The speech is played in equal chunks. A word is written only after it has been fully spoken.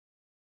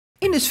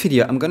In this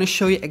video I'm gonna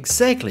show you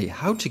exactly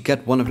how to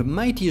get one of the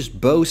mightiest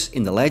bows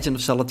in the Legend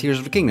of Zelda Tears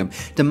of the Kingdom,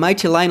 the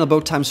Mighty Lynel Bow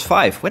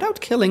 ×5, without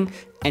killing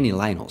any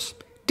Lynels.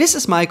 This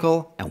is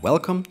Michael and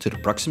welcome to the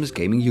Proximus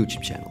Gaming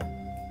YouTube channel.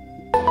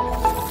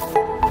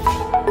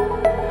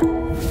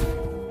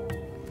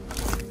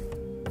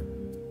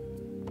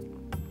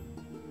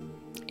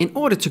 In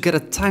order to get a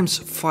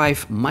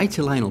 ×5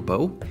 Mighty Lynel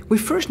Bow, we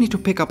first need to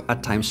pick up a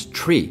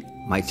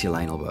 ×3 Mighty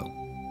Lynel Bow.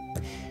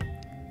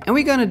 And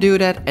we're gonna do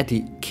that at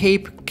the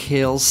Cape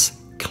Kills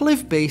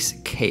Cliff Base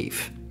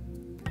Cave,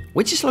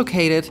 which is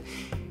located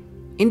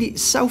in the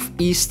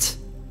southeast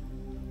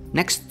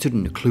next to the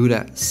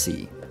Necluda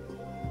Sea.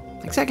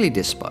 Exactly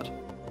this spot.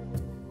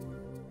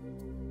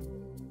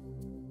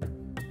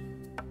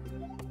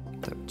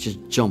 So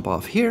just jump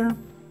off here,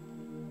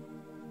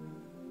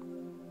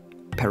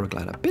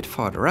 paraglide a bit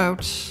farther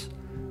out,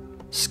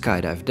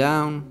 skydive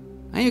down,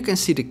 and you can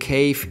see the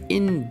cave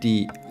in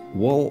the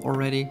wall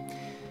already.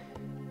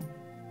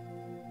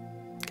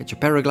 Get your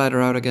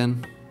paraglider out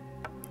again,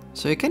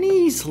 so you can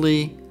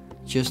easily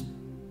just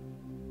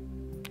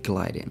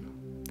glide in.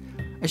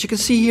 As you can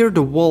see here,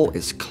 the wall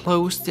is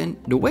closed and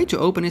the way to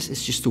open this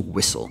is just to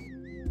whistle.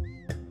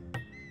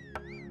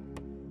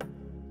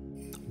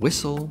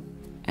 Whistle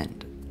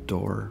and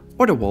door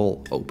or the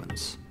wall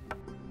opens.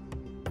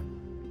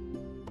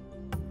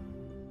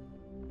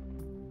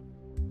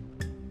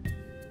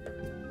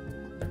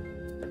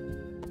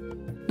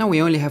 Now we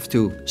only have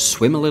to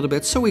swim a little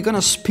bit, so we're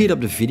gonna speed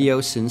up the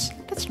video since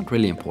that's not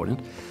really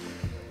important.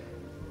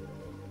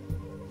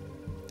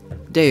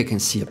 There you can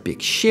see a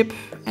big ship,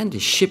 and the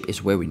ship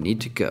is where we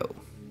need to go.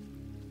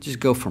 Just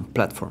go from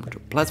platform to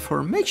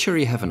platform, make sure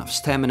you have enough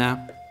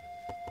stamina.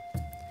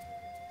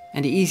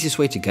 And the easiest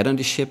way to get on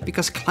the ship,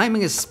 because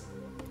climbing is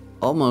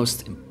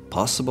almost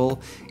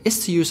impossible,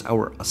 is to use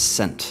our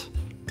ascent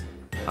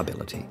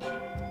ability.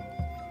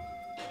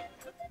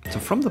 So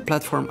from the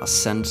platform,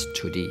 ascend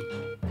to the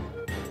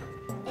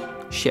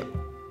ship.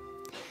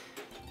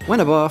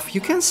 When above,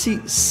 you can see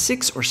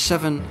 6 or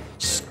 7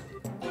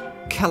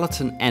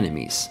 skeleton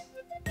enemies.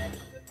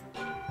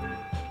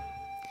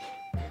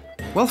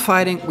 While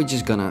fighting, we're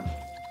just gonna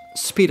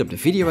speed up the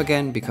video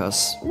again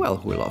because, well,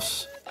 who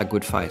loves a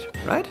good fight,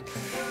 right?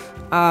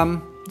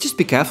 Just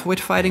be careful with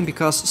fighting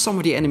because some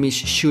of the enemies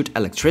shoot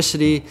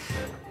electricity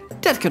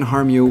that can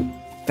harm you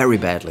very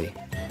badly.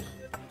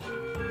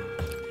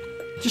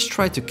 Just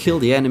try to kill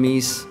the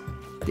enemies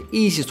the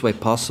easiest way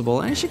possible,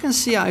 and as you can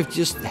see, I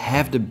just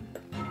have the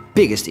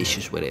biggest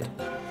issues with it.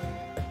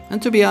 And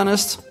to be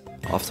honest,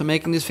 after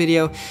making this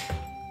video,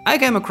 I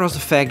came across the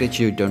fact that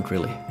you don't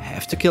really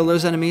have to kill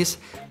those enemies,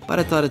 but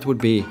I thought it would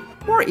be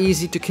more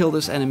easy to kill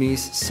those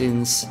enemies,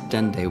 since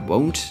then they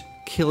won't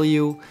kill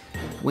you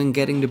when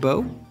getting the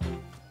bow.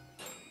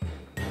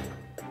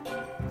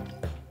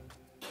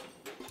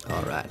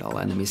 Alright, all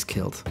enemies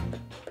killed.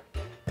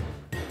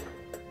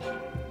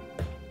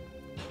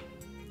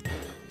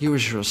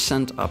 Use your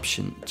ascent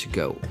option to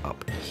go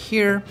up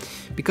here,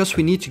 because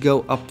we need to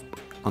go up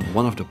on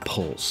one of the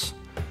poles.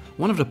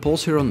 One of the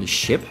poles here on the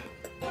ship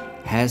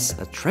has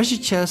a treasure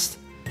chest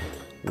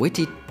with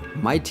the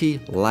Mighty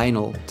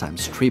Lynel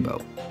 ×3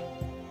 bow.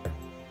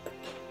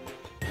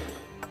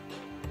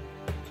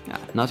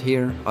 Not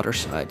here, other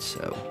side,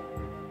 so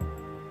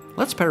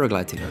let's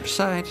paraglide to the other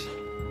side.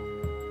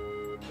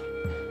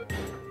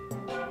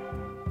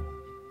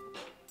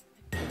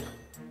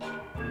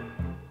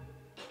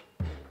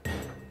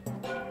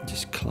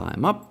 Just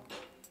climb up,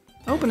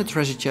 open the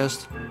treasure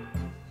chest,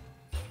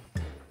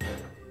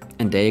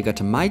 and there you got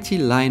the Mighty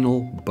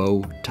Lynel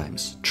Bow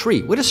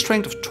 ×3 with a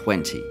strength of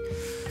 20.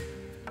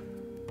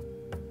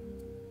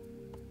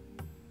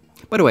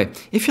 By the way,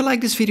 if you like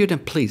this video, then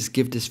please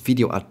give this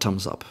video a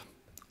thumbs up.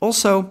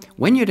 Also,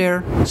 when you're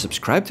there,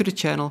 subscribe to the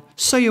channel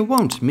so you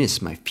won't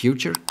miss my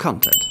future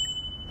content.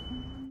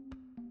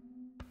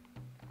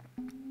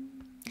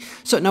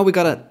 So now we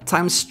got a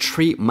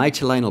 ×3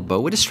 Mighty Lynel Bow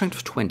with a strength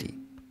of 20.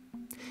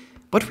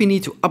 But we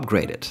need to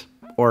upgrade it,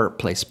 or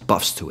place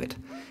buffs to it.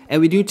 And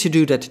we need to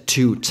do that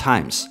 2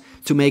 times,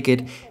 to make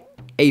it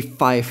a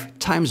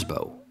 5x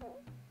bow.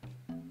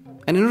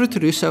 And in order to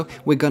do so,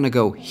 we're gonna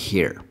go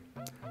here,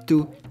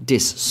 to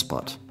this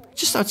spot,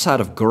 just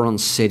outside of Goron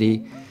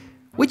City,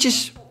 which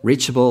is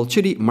reachable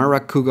to the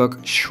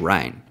Marakugok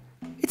Shrine.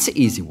 It's an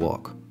easy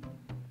walk.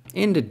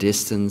 In the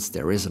distance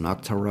there is an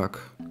Octorok,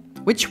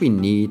 which we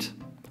need.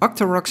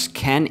 Octoroks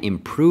can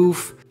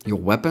improve your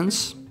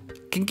weapons,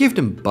 can give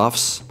them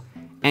buffs,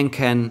 and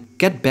can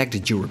get back the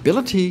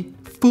durability,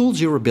 full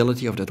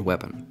durability of that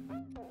weapon.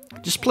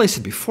 Just place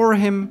it before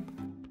him.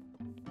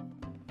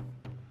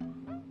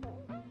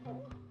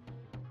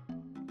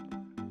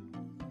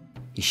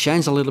 He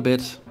shines a little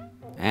bit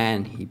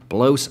and he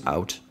blows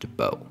out the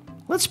bow.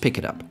 Let's pick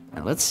it up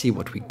and let's see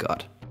what we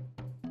got.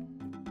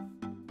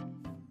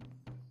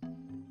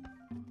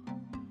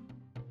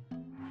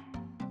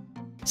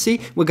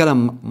 See, we got a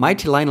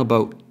Mighty Lynel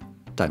Bow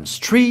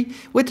 ×3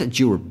 with a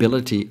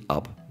durability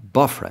up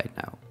buff right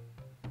now.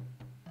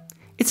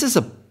 It's just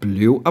a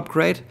blue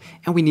upgrade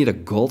and we need a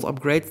gold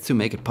upgrade to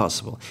make it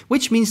possible,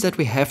 which means that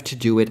we have to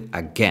do it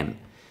again.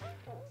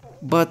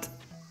 But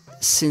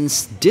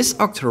since this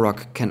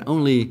Octorok can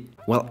only,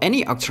 well,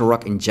 any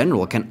Octorok in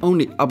general can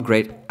only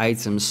upgrade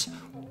items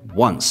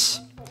once.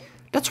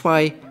 That's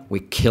why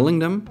we're killing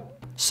them.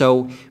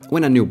 So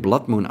when a new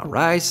blood moon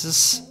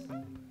arises,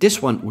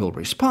 this one will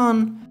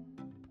respawn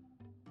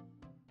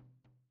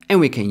and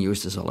we can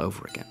use this all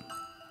over again.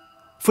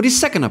 For the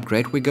second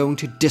upgrade, we're going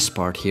to this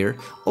part here,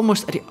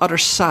 almost at the other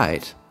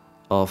side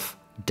of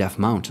Death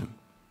Mountain.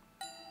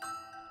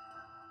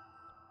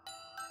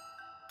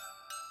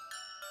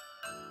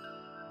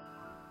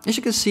 As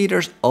you can see,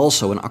 there's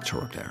also an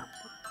Octorok there.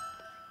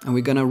 And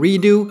we're gonna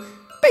redo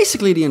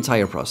basically the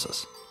entire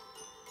process.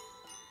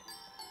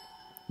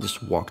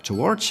 Just walk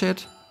towards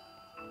it.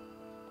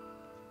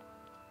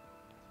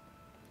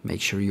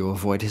 Make sure you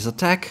avoid his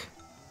attack.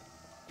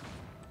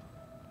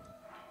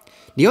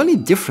 The only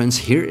difference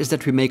here is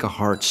that we make a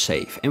hard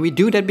save. And we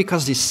do that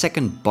because the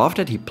second buff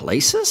that he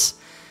places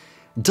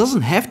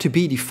doesn't have to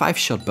be the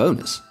 5-shot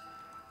bonus.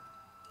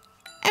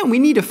 And we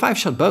need a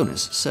 5-shot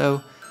bonus,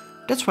 so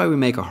that's why we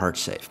make a hard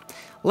save.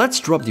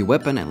 Let's drop the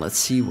weapon and let's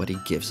see what he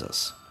gives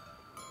us.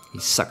 He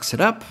sucks it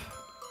up.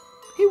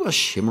 He will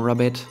shimmer a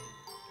bit.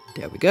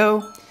 There we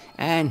go.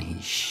 And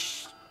he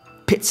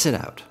spits it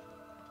out.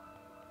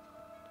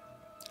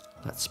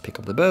 Let's pick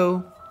up the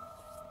bow.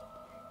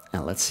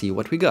 And let's see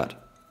what we got.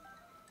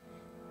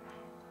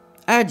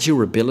 Add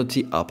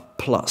durability up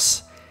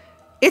plus.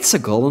 It's a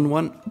golden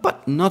one,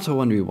 but not a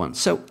 1v1.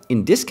 So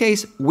in this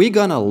case, we're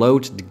gonna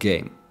load the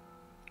game.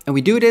 And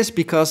we do this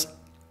because,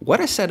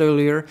 what I said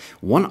earlier,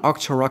 one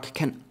Octorok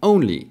can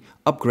only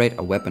upgrade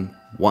a weapon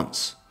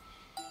once.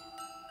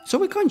 So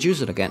we can't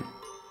use it again.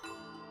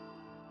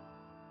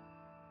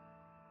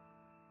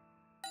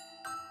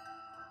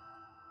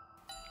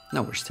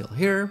 Now we're still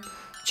here.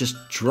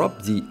 Just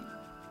drop the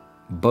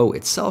bow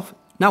itself.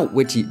 Now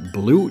with the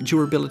blue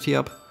durability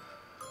up.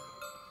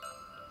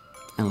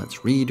 And let's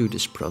redo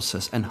this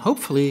process, and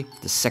hopefully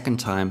the second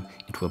time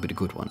it will be the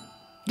good one.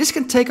 This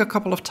can take a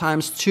couple of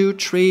times, 2,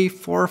 3,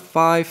 4,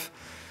 5.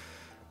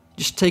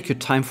 Just take your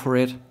time for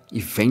it.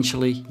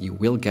 Eventually you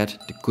will get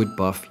the good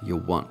buff you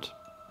want.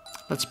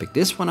 Let's pick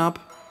this one up.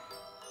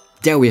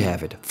 There we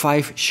have it,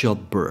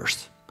 5-shot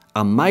burst.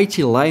 A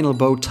Mighty Lynel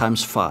Bow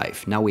times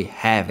 5. Now we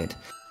have it.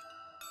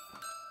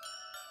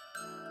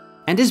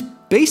 And this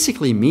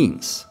basically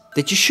means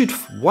that you shoot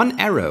 1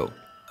 arrow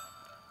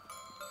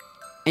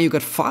and you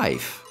got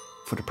 5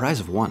 for the price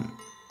of 1,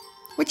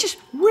 which is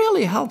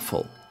really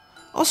helpful.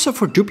 Also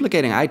for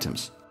duplicating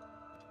items.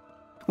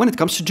 When it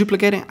comes to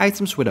duplicating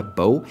items with a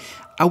bow,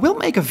 I will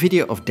make a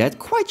video of that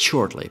quite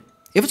shortly.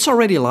 If it's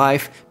already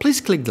live, please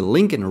click the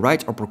link in the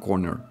right upper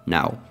corner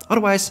now.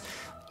 Otherwise,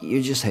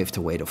 you just have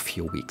to wait a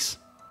few weeks.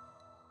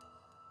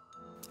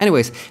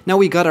 Anyways, now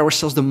we got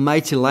ourselves the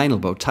Mighty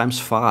Lynel Bow times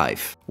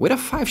 5 with a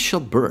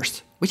 5-shot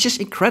burst, which is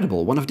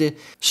incredible, one of the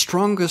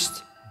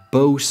strongest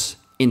bows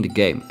in the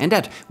game, and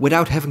that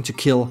without having to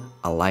kill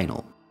a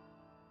Lynel.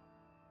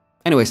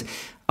 Anyways,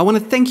 I want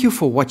to thank you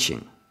for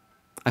watching.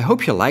 I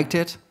hope you liked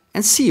it,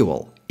 and see you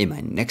all in my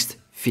next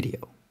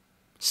video.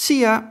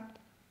 See ya!